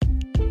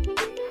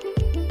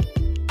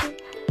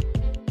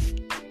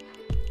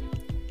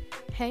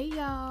Hey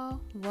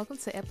y'all, welcome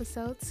to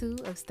episode 2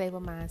 of Stable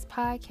Minds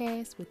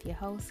Podcast with your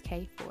host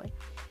K4.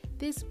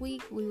 This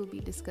week we will be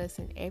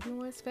discussing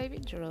everyone's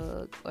favorite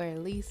drug, or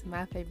at least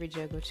my favorite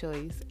drug of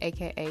choice,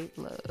 aka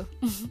love.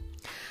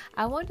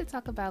 I wanted to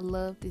talk about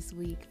love this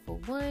week for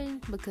one,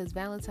 because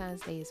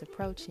Valentine's Day is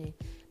approaching,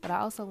 but I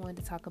also wanted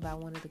to talk about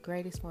one of the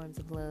greatest forms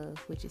of love,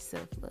 which is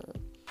self-love.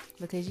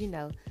 Because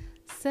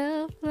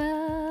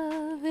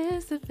self-love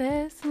is the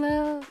best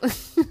love.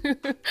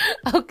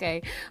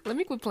 Okay, let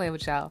me quit playing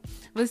with y'all.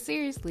 But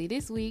seriously,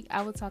 this week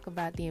I will talk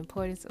about the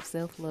importance of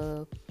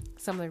self-love,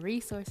 some of the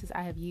resources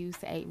I have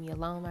used to aid me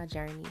along my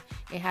journey,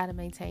 and how to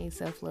maintain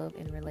self-love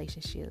in a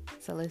relationship.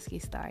 So let's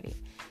get started.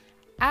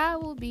 I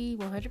will be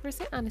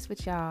 100% honest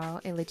with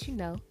y'all and let you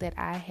know that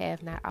I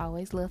have not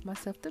always loved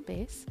myself the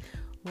best.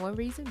 One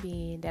reason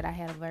being that I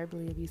had a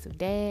verbally abusive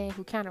dad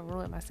who kind of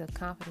ruined my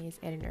self-confidence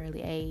at an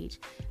early age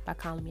by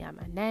calling me out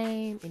my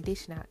name and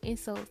dishing out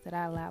insults that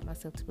I allowed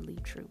myself to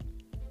believe true.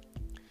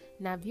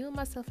 Now, viewing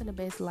myself in the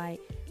best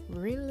light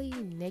really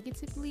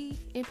negatively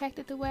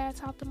impacted the way I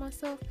talk to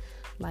myself.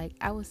 Like,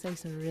 I would say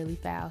some really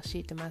foul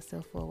shit to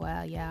myself for a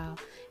while, y'all,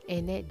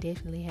 and that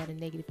definitely had a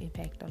negative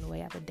impact on the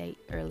way I would date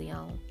early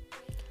on.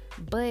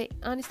 But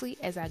honestly,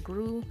 as I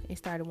grew and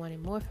started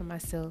wanting more for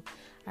myself,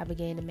 I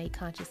began to make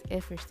conscious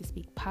efforts to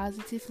speak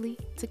positively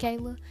to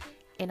Kayla,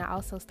 and I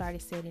also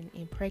started setting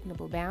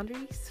impregnable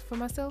boundaries for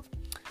myself.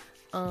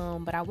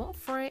 But I won't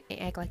front and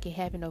act like it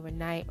happened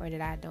overnight or that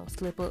I don't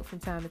slip up from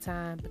time to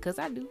time, because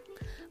I do.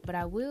 But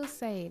I will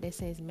say that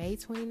since May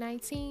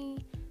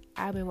 2019,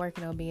 I've been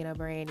working on being a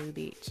brand new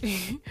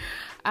bitch.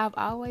 I've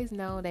always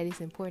known that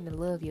it's important to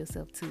love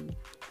yourself too.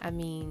 I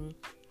mean,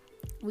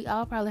 we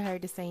all probably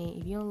heard the saying,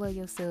 if you don't love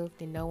yourself,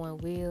 then no one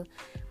will.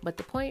 But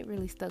the point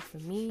really stuck for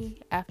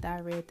me after I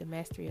read The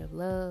Mastery of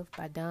Love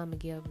by Don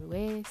Miguel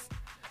Ruiz.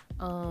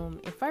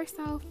 And first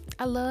off,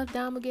 I love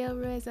Don Miguel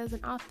Ruiz as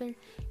an author.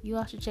 You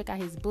all should check out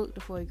his book, The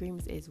Four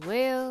Agreements, as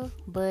well.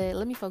 But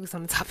let me focus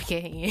on the topic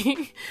at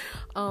hand.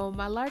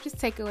 My largest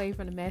takeaway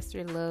from The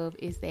Mastery of Love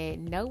is that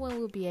no one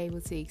will be able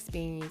to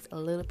experience a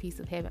little piece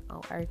of heaven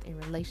on earth in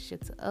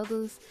relationship to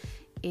others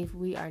if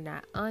we are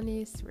not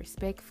honest,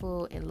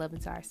 respectful, and loving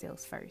to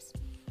ourselves first.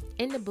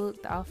 In the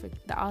book, the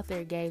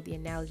author gave the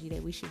analogy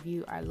that we should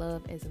view our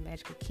love as a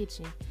magical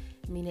kitchen,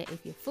 meaning that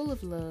if you're full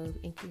of love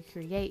and can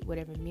create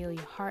whatever meal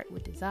your heart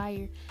would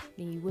desire,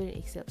 then you wouldn't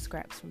accept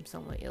scraps from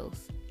someone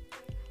else.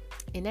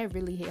 And that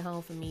really hit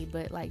home for me.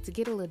 But like, to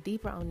get a little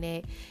deeper on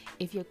that,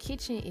 if your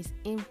kitchen is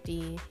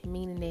empty,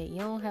 meaning that you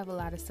don't have a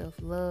lot of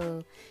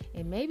self-love,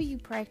 and maybe you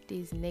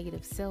practice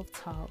negative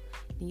self-talk,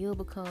 then you'll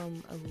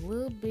become a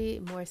little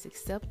bit more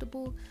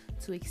susceptible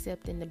to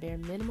accepting the bare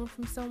minimum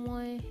from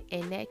someone,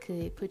 and that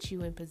could put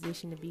you in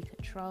position to be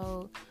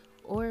controlled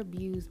or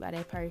abused by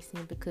that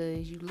person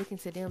because you're looking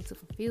to them to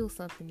fulfill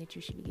something that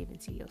you should be giving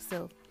to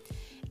yourself.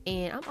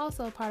 And I'm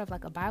also a part of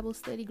like a Bible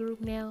study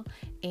group now,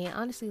 and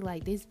honestly,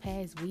 like this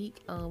past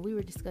week we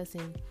were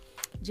discussing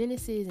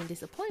Genesis and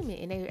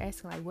disappointment, and they were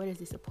asking like, where does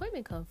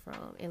disappointment come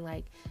from? And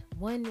like,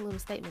 one little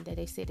statement that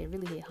they said that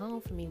really hit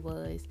home for me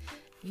was,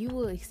 you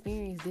will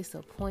experience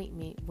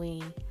disappointment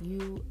when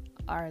you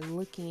are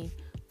looking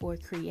for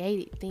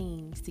created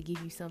things to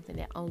give you something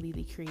that only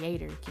the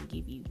creator can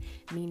give you,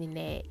 meaning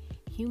that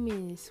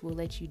humans will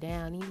let you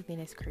down. Anything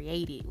that's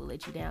created will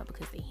let you down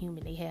because they're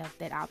human. They have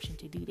that option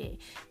to do that.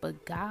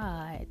 But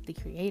God, the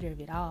creator of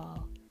it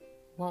all,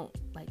 won't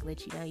like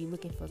let you down. You're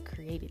looking for a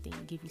created thing to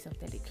give you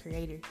something that the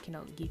creator can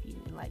only give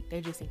you, and like,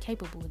 they're just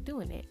incapable of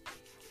doing that.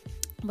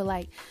 But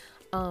like,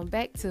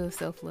 back to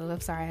self-love.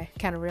 I'm sorry, I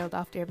kind of railed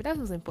off there, but that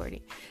was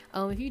important.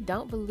 If you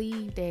don't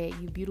believe that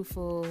you're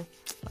beautiful,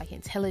 like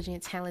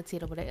intelligent,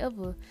 talented, or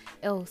whatever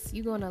else,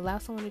 you're going to allow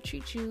someone to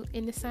treat you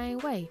in the same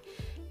way.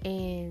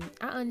 And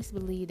I honestly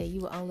believe that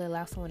you will only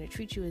allow someone to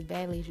treat you as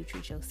badly as you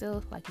treat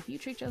yourself. Like, if you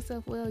treat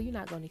yourself well, you're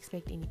not going to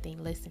expect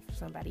anything less than from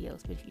somebody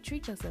else. But if you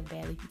treat yourself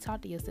badly, if you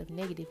talk to yourself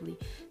negatively,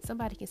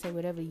 somebody can say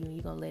whatever you, and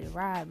you're going to let it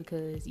ride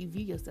because you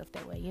view yourself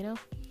that way, you know?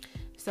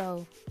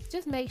 So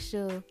just make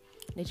sure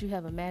that you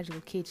have a magical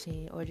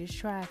kitchen, or just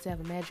try to have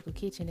a magical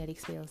kitchen that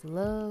expels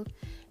love.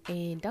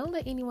 And don't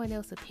let anyone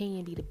else's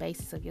opinion be the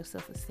basis of your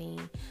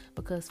self-esteem,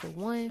 because for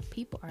one,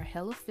 people are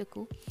hella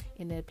fickle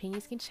and their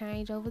opinions can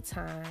change over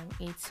time,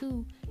 and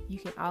two, you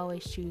can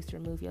always choose to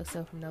remove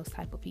yourself from those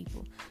type of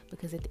people,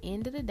 because at the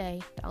end of the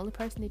day, the only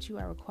person that you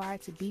are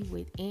required to be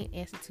with and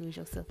answer to is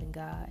yourself and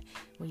God.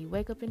 When you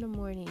wake up in the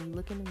morning and you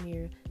look in the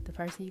mirror, the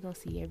person you're gonna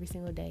see every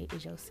single day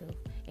is yourself,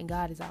 and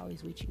God is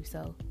always with you.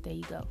 So there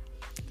you go.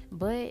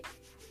 But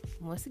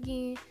once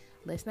again,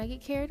 let's not get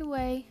carried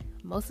away.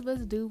 Most of us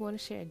do want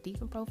to share a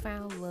deep and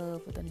profound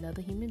love with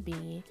another human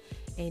being,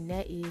 and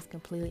that is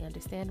completely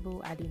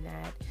understandable. I do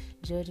not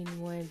judge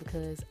anyone,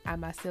 because I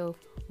myself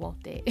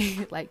want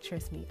that. Like,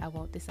 trust me, I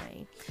want the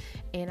same.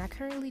 And I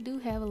currently do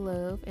have a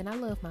love, and I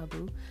love my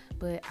boo,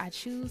 but I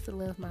choose to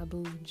love my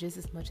boo just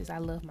as much as I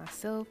love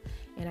myself,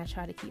 and I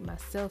try to keep my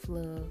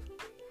self-love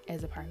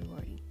as a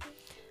priority.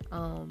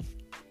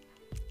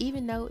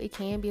 even though it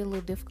can be a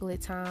little difficult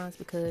at times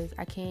because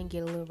I can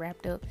get a little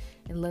wrapped up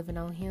in loving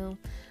on him.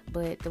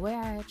 But the way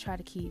I try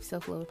to keep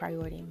self-love a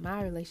priority in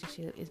my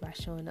relationship is by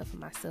showing up for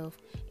myself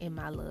in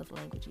my love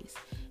languages.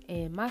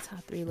 And my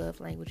top 3 love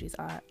languages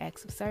are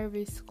acts of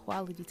service,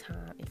 quality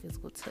time, and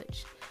physical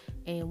touch.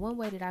 And one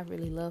way that I've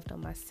really loved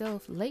on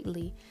myself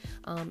lately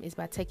is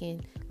by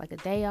taking like a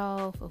day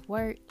off of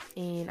work,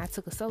 and I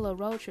took a solo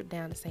road trip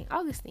down to St.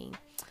 Augustine.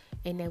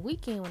 And that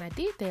weekend when I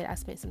did that, I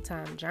spent some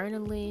time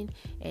journaling,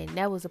 and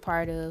that was a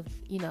part of,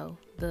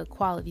 the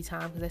quality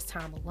time, because that's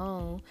time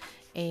alone.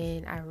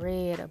 And I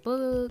read a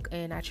book,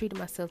 and I treated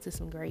myself to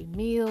some great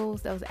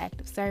meals. That was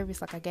active service.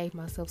 Like, I gave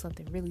myself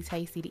something really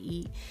tasty to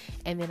eat.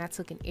 And then I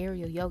took an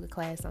aerial yoga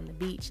class on the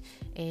beach,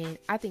 and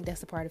I think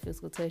that's a part of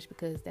physical touch,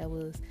 because that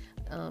was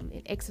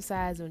an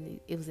exercise, and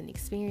it was an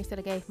experience that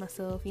I gave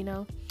myself,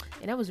 and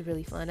that was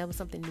really fun. That was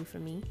something new for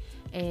me,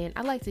 and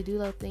I like to do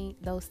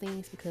those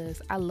things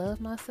because I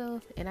love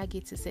myself, and I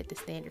get to set the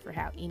standard for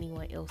how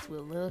anyone else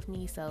will love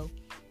me. So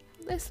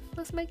let's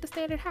make the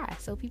standard high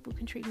so people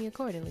can treat me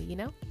accordingly.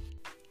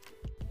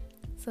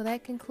 So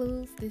that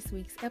concludes this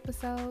week's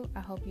episode.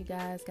 I hope you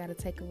guys got a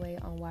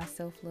takeaway on why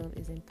self-love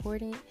is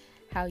important,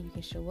 how you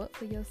can show up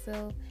for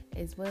yourself,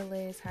 as well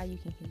as how you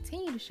can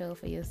continue to show up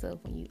for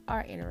yourself when you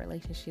are in a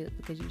relationship,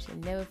 because you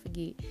should never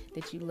forget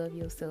that you love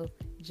yourself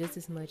just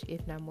as much,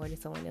 if not more, than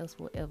someone else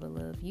will ever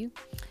love you.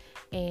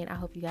 And I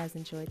hope you guys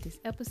enjoyed this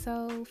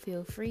episode.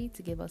 Feel free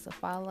to give us a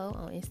follow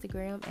on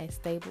Instagram at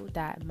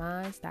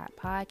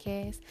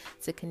stable.minds.podcast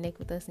to connect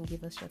with us and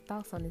give us your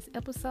thoughts on this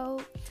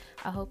episode.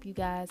 I hope you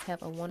guys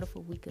have a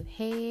wonderful week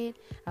ahead.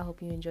 I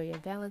hope you enjoy your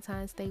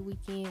Valentine's Day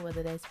weekend,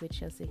 whether that's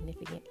with your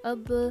significant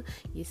other,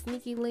 your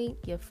sneaky link,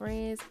 your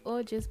friends,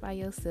 or just by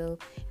yourself.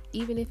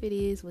 Even if it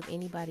is with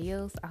anybody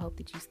else, I hope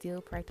that you still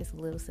practice a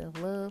little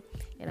self-love,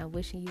 and I'm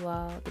wishing you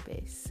all the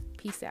best.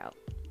 Peace out.